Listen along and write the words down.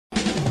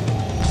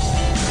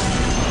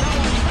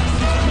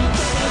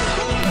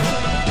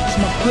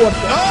quarter.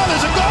 Oh,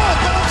 there's a goal!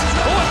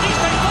 At least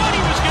I thought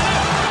he was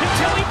gonna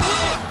until he blew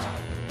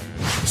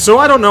it. So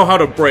I don't know how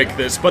to break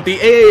this, but the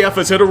AAF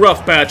has hit a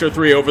rough patch or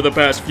three over the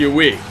past few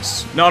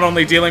weeks. Not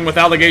only dealing with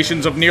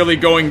allegations of nearly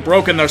going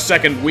broke in their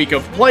second week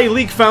of play,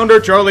 league founder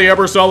Charlie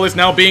Ebersol is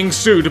now being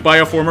sued by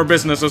a former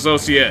business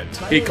associate.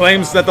 He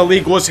claims that the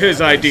league was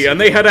his idea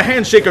and they had a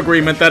handshake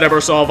agreement that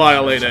Ebersol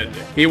violated.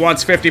 He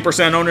wants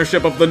 50%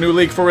 ownership of the new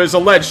league for his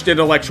alleged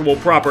intellectual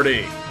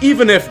property.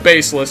 Even if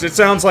baseless, it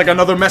sounds like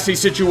another messy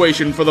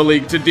situation for the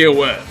league to deal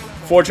with.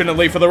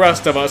 Fortunately for the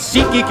rest of us,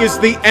 SeatGeek is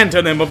the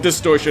antonym of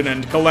distortion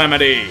and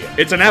calamity.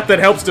 It's an app that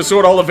helps to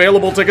sort all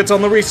available tickets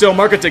on the resale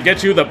market to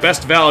get you the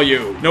best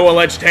value. No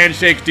alleged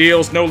handshake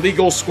deals, no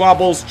legal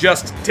squabbles,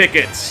 just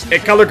tickets.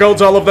 It color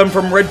codes all of them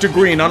from red to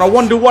green on a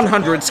 1 to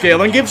 100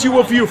 scale and gives you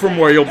a view from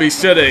where you'll be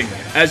sitting.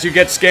 As you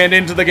get scanned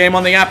into the game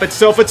on the app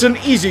itself, it's an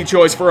easy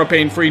choice for a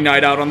pain-free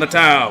night out on the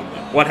town.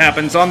 What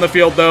happens on the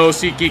field though,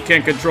 SeatGeek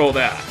can't control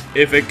that.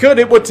 If it could,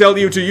 it would tell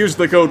you to use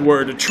the code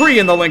word TREE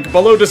in the link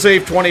below to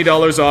save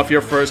 $20 off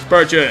your first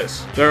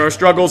purchase. There are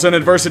struggles and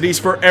adversities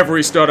for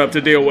every startup to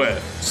deal with.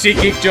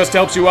 SeatGeek just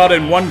helps you out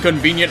in one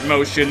convenient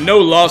motion, no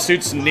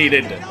lawsuits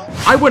needed.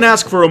 I would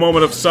ask for a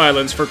moment of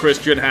silence for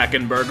Christian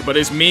Hackenberg, but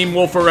his meme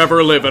will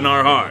forever live in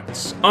our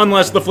hearts.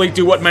 Unless the Fleet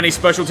do what many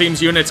special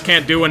teams units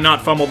can't do and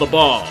not fumble the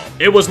ball.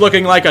 It was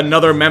looking like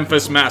another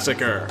Memphis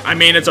massacre. I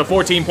mean, it's a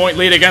 14-point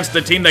lead against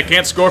a team that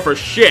can't score for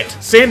shit.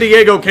 San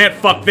Diego can't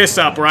fuck this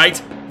up,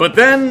 right? But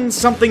then,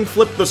 something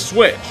flipped the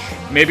switch.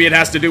 Maybe it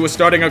has to do with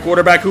starting a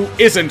quarterback who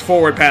isn't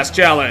forward pass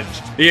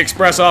challenged. The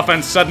Express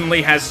offense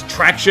suddenly has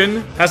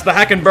traction? Has the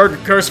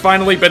Hackenberg curse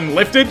finally been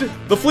lifted?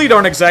 The Fleet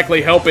aren't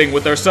exactly helping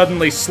with their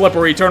suddenly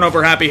slippery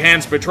turnover-happy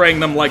hands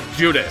betraying them like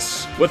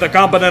Judas. With a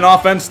competent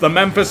offense, the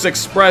Memphis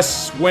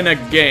Express win a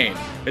game.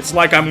 It's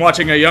like I'm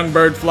watching a young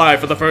bird fly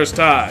for the first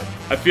time.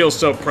 I feel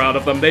so proud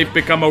of them, they've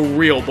become a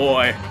real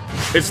boy.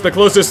 It's the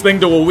closest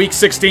thing to a Week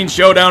 16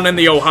 showdown in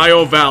the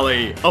Ohio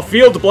Valley, a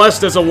field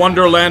blessed as a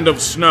wonderland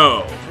of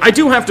snow. I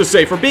do have to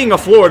say, for being a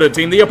Florida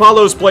team, the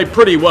Apollos play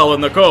pretty well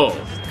in the cold.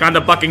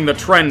 Kinda bucking the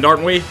trend,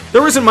 aren't we?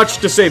 There isn't much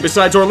to say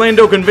besides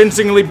Orlando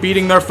convincingly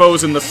beating their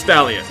foes in the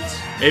Stallions.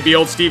 Maybe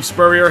old Steve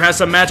Spurrier has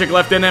some magic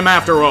left in him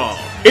after all.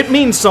 It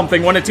means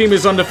something when a team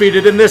is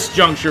undefeated in this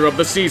juncture of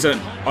the season.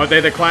 Are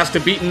they the class to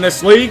beat in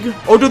this league?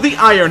 Or do the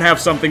Iron have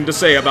something to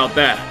say about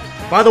that?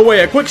 By the way,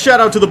 a quick shout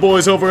out to the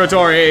boys over at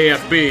our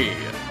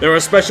AAFB. They're a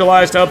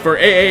specialized hub for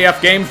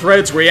AAF game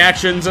threads,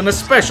 reactions, and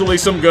especially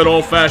some good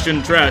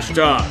old-fashioned trash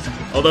talk.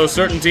 Although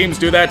certain teams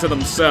do that to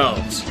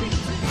themselves.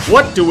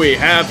 What do we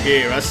have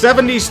here? A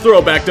 70s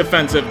throwback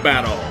defensive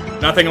battle.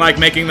 Nothing like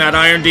making that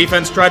Iron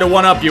defense try to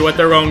one-up you at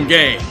their own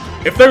game.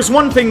 If there's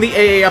one thing the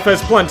AAF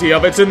has plenty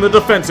of, it's in the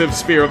defensive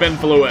sphere of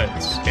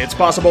influence. It's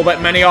possible that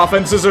many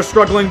offenses are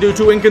struggling due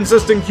to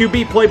inconsistent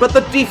QB play, but the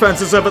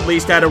defenses have at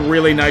least had a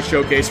really nice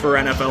showcase for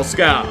NFL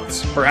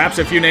scouts. Perhaps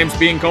a few names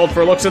being called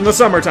for looks in the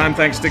summertime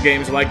thanks to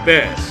games like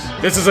this.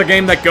 This is a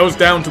game that goes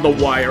down to the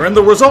wire, and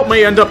the result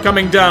may end up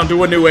coming down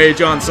to a new age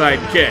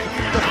onside kick.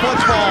 The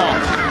football,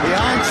 the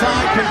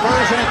onside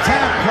conversion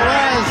attempt,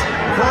 Perez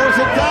throws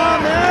it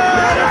down there,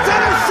 and it's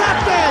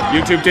intercepted!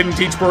 YouTube didn't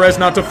teach Perez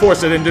not to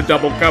force it into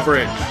double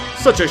coverage.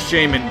 Such a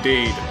shame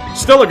indeed.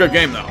 Still a good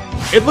game though.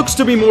 It looks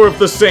to be more of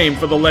the same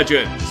for the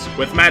Legends,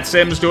 with Matt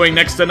Sims doing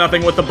next to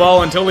nothing with the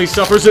ball until he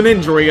suffers an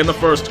injury in the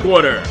first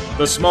quarter.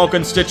 The small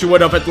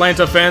constituent of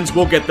Atlanta fans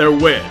will get their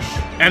wish.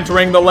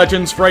 Entering the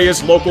Legends fray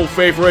is local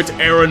favorite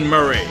Aaron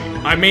Murray.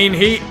 I mean,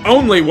 he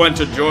only went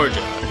to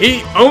Georgia.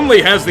 He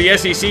only has the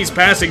SEC's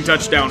passing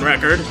touchdown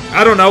record.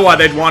 I don't know why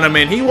they'd want him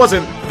in, he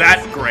wasn't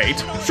that great.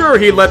 Sure,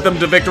 he led them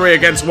to victory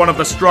against one of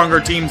the stronger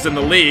teams in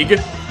the league.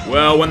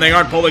 Well, when they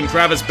aren't pulling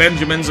Travis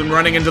Benjamins and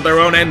running into their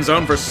own end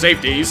zone for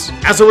safeties.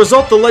 As a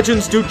result, the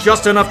Legends do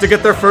just enough to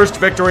get their first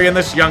victory in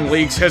this young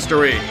league's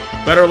history.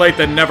 Better late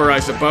than never, I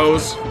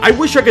suppose. I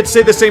wish I could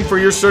say the same for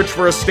your search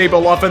for a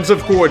stable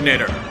offensive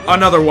coordinator.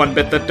 Another one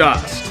bit the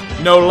dust.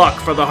 No luck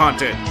for the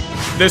Haunted.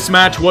 This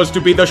match was to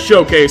be the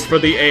showcase for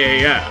the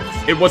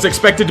AAF. It was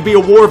expected to be a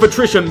war of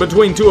attrition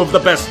between two of the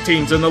best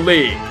teams in the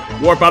league.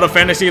 Warp out of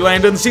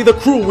Fantasyland and see the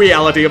cruel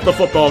reality of the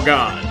football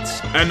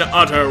gods. An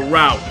utter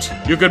rout.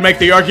 You could make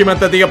the argument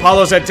that the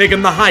Apollos had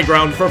taken the high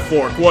ground for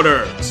 4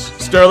 quarters.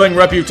 Sterling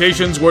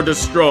reputations were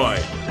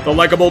destroyed. The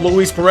likable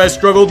Luis Perez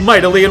struggled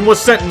mightily and was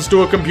sentenced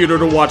to a computer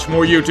to watch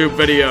more YouTube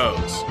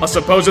videos. A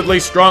supposedly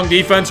strong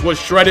defense was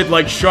shredded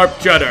like sharp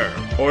cheddar.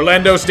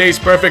 Orlando stays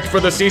perfect for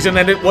the season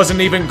and it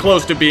wasn't even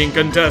close to being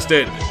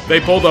contested.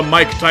 They pulled a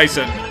Mike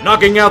Tyson,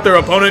 knocking out their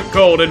opponent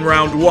cold in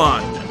round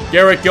 1.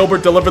 Garrett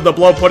Gilbert delivered the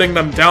blow, putting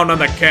them down on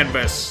the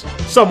canvas.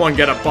 Someone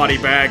get a body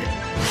bag.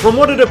 From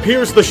what it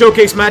appears, the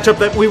showcase matchup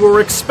that we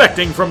were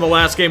expecting from the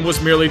last game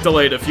was merely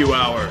delayed a few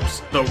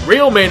hours. The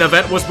real main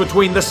event was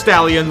between the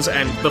Stallions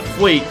and the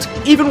Fleet.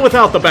 Even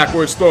without the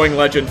backwards throwing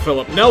legend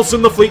Philip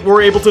Nelson, the Fleet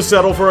were able to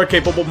settle for a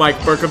capable Mike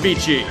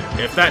Bercovici.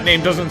 If that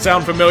name doesn't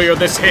sound familiar,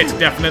 this hit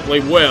definitely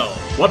will.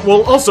 What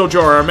will also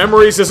jar our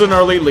memories is an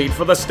early lead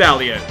for the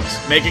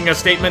Stallions. Making a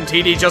statement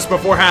TD just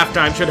before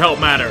halftime should help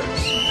matters.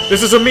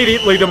 This is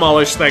immediately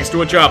demolished thanks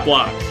to a chop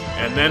block.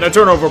 And then a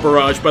turnover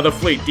barrage by the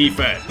Fleet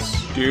defense.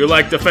 Do you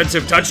like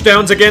defensive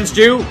touchdowns against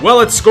you? Well,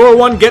 it's score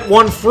one, get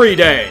one free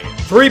day.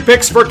 3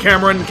 picks for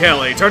Cameron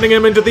Kelly, turning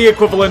him into the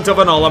equivalent of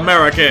an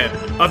All-American.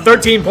 A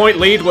 13-point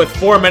lead with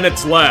 4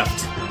 minutes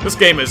left. This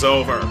game is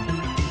over.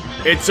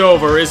 It's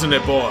over, isn't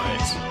it, boys?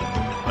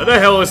 Why the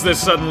hell is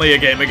this suddenly a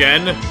game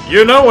again?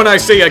 You know when I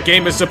say a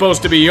game is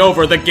supposed to be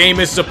over, the game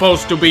is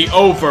supposed to be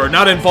over,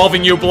 not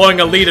involving you blowing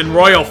a lead in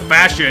royal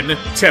fashion.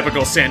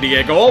 Typical San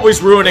Diego,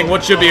 always ruining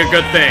what should be a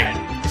good thing.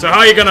 So how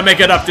are you gonna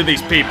make it up to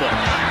these people?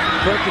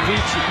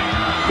 Berkovici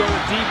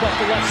going deep up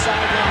the left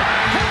sideline.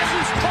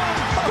 Passes come.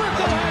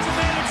 Berko has a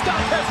man and stop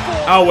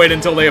has 4. I'll wait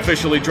until they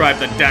officially drive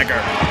the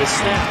dagger. The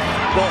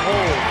snap, the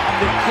hold,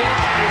 the kick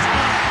is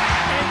up,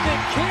 and the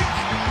kick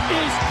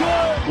is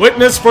good.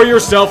 Witness for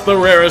yourself the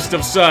rarest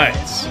of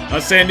sights.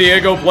 A San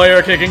Diego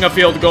player kicking a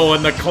field goal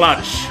in the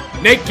clutch.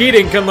 Nate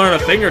Keating can learn a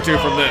thing or two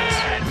from this.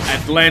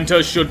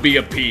 Atlanta should be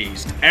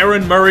appeased.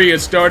 Aaron Murray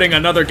is starting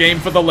another game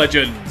for the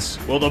Legends.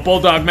 Will the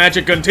Bulldog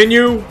magic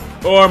continue,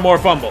 or more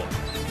fumble?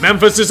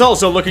 Memphis is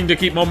also looking to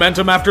keep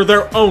momentum after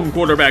their own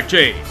quarterback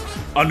change.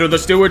 Under the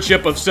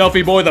stewardship of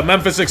Selfie Boy, the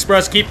Memphis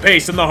Express keep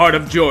pace in the heart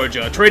of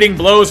Georgia, trading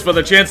blows for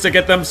the chance to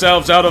get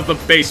themselves out of the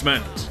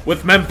basement.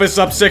 With Memphis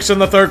up 6 in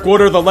the third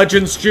quarter, the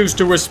Legends choose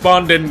to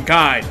respond in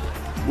kind,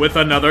 with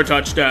another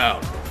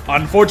touchdown.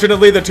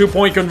 Unfortunately, the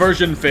 2-point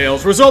conversion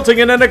fails, resulting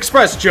in an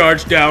Express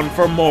charge down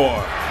for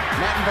more.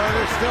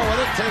 Mettenberger still with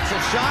it, takes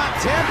a shot,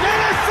 tipped,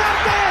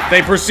 intercepted!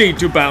 They proceed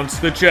to bounce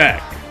the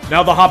check.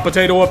 Now the hot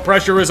potato of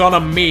pressure is on a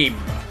meme.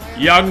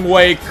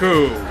 Younghoe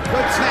Koo.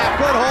 Good snap,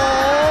 good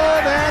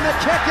hold, and the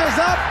kick is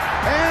up,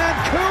 and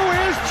Koo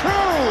is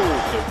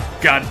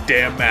true!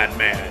 Goddamn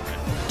madman.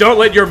 Don't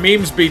let your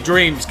memes be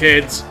dreams,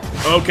 kids.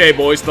 Okay,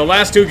 boys, the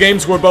last 2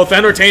 games were both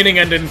entertaining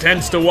and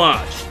intense to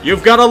watch.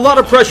 You've got a lot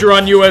of pressure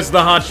on you as the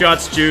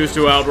Hotshots choose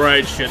to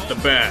outright shit the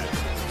bed.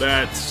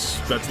 That's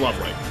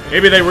lovely.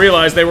 Maybe they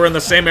realized they were in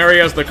the same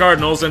area as the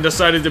Cardinals and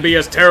decided to be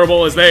as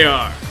terrible as they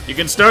are. You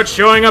can start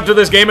showing up to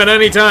this game at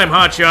any time,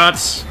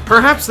 Hotshots.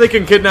 Perhaps they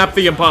can kidnap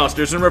the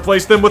imposters and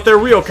replace them with their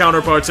real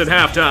counterparts at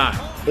halftime.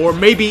 Or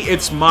maybe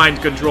it's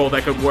mind control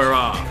that could wear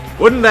off.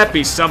 Wouldn't that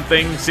be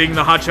something, seeing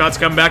the Hotshots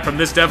come back from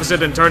this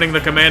deficit and turning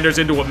the Commanders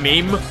into a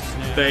meme?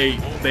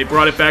 They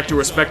brought it back to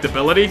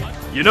respectability?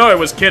 You know I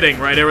was kidding,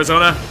 right,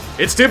 Arizona?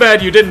 It's too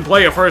bad you didn't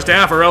play a first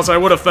half, or else I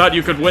would have thought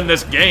you could win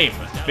this game.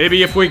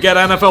 Maybe if we get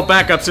NFL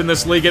backups in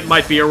this league, it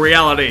might be a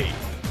reality.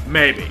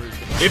 Maybe.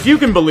 If you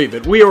can believe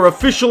it, we are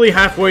officially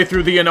halfway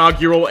through the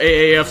inaugural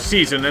AAF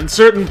season, and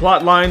certain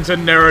plot lines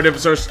and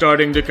narratives are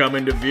starting to come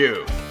into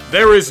view.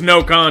 There is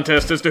no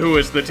contest as to who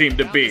is the team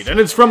to beat, and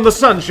it's from the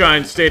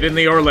Sunshine State in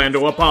the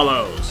Orlando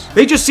Apollos.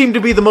 They just seem to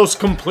be the most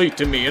complete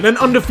to me, and an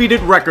undefeated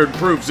record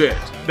proves it.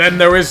 Then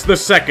there is the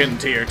second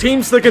tier,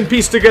 teams that can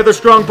piece together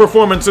strong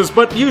performances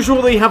but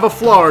usually have a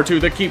flaw or two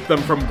that keep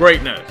them from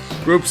greatness.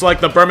 Groups like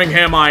the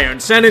Birmingham Iron,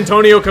 San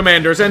Antonio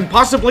Commanders, and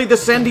possibly the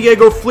San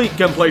Diego Fleet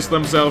can place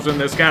themselves in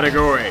this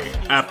category.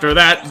 After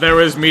that,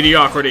 there is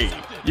mediocrity.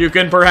 You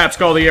can perhaps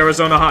call the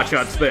Arizona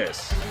Hotshots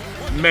this.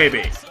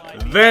 Maybe.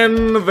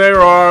 Then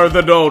there are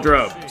the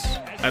doldrums.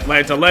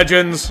 Atlanta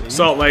Legends,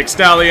 Salt Lake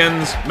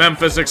Stallions,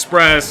 Memphis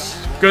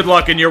Express. Good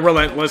luck in your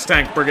relentless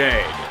tank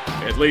brigade.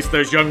 At least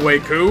there's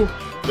Younghoe Koo.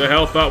 The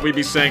hell thought we'd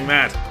be saying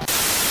that?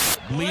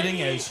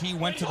 Bleeding as he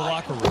went to the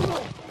locker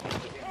room.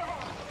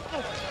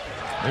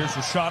 There's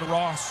Rashad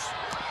Ross.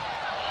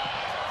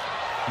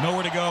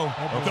 Nowhere to go.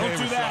 Okay, Don't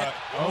do that.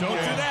 Okay. Don't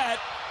do that.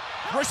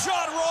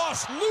 Rashad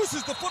Ross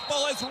loses the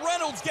football as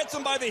Reynolds gets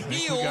him by the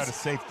heels. We got a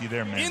safety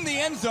there, man. In the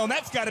end zone.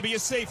 That's got to be a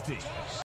safety.